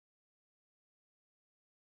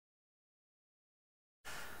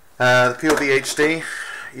The POV HD,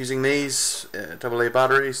 using these AA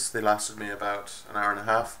batteries, they lasted me about an hour and a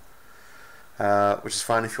half, which is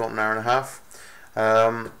fine if you want an hour and a half.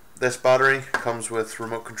 This battery comes with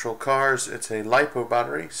remote control cars. It's a LiPo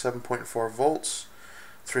battery, 7.4 volts,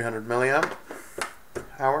 300 milliamp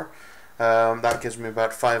hour. That gives me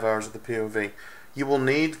about 5 hours of the POV. You will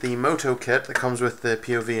need the Moto kit that comes with the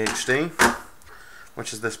POV HD,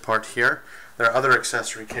 which is this part here. There are other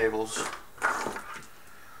accessory cables,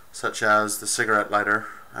 such as the cigarette lighter,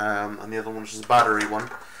 and the other one, which is a battery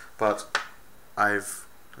one, but I've,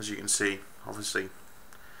 as you can see, obviously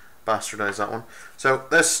bastardized that one. So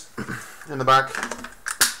this, in the back,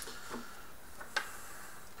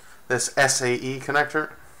 this SAE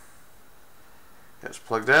connector gets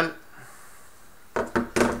plugged in.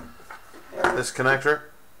 This connector,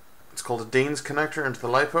 it's called a Dean's connector into the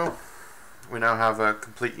LiPo. We now have a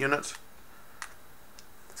complete unit.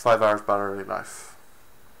 5 hours battery life.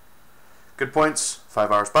 Good points: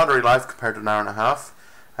 5 hours battery life compared to an hour and a half.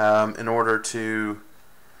 In order to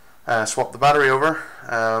swap the battery over,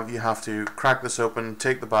 you have to crack this open,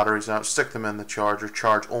 take the batteries out, stick them in the charger,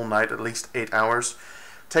 charge all night, at least 8 hours,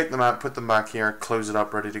 take them out, put them back here, close it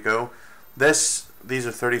up, ready to go. These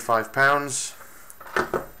are £35.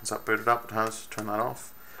 Is that booted up? It has. Turn that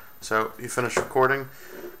off. So you finish recording,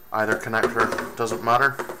 either connector, doesn't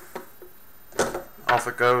matter. Off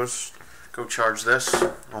it goes. Go charge this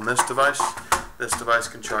on this device. This device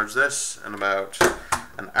can charge this in about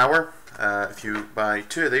an hour. If you buy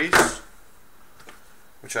 2 of these,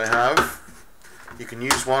 which I have, you can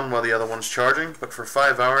use one while the other one's charging, but for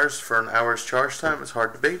 5 hours, for an hour's charge time, it's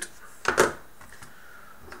hard to beat.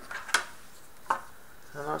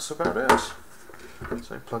 And that's about it.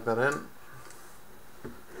 So plug that in.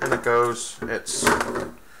 In it goes. It's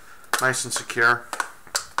nice and secure.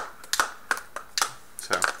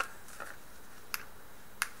 So,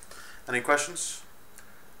 any questions?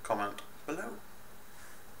 Comment below.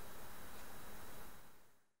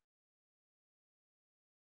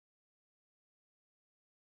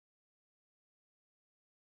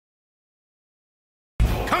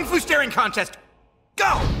 Kung Fu staring contest!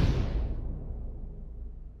 Go!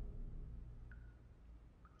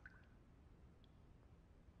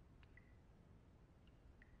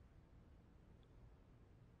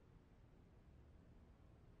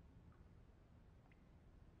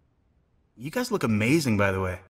 You guys look amazing, by the way.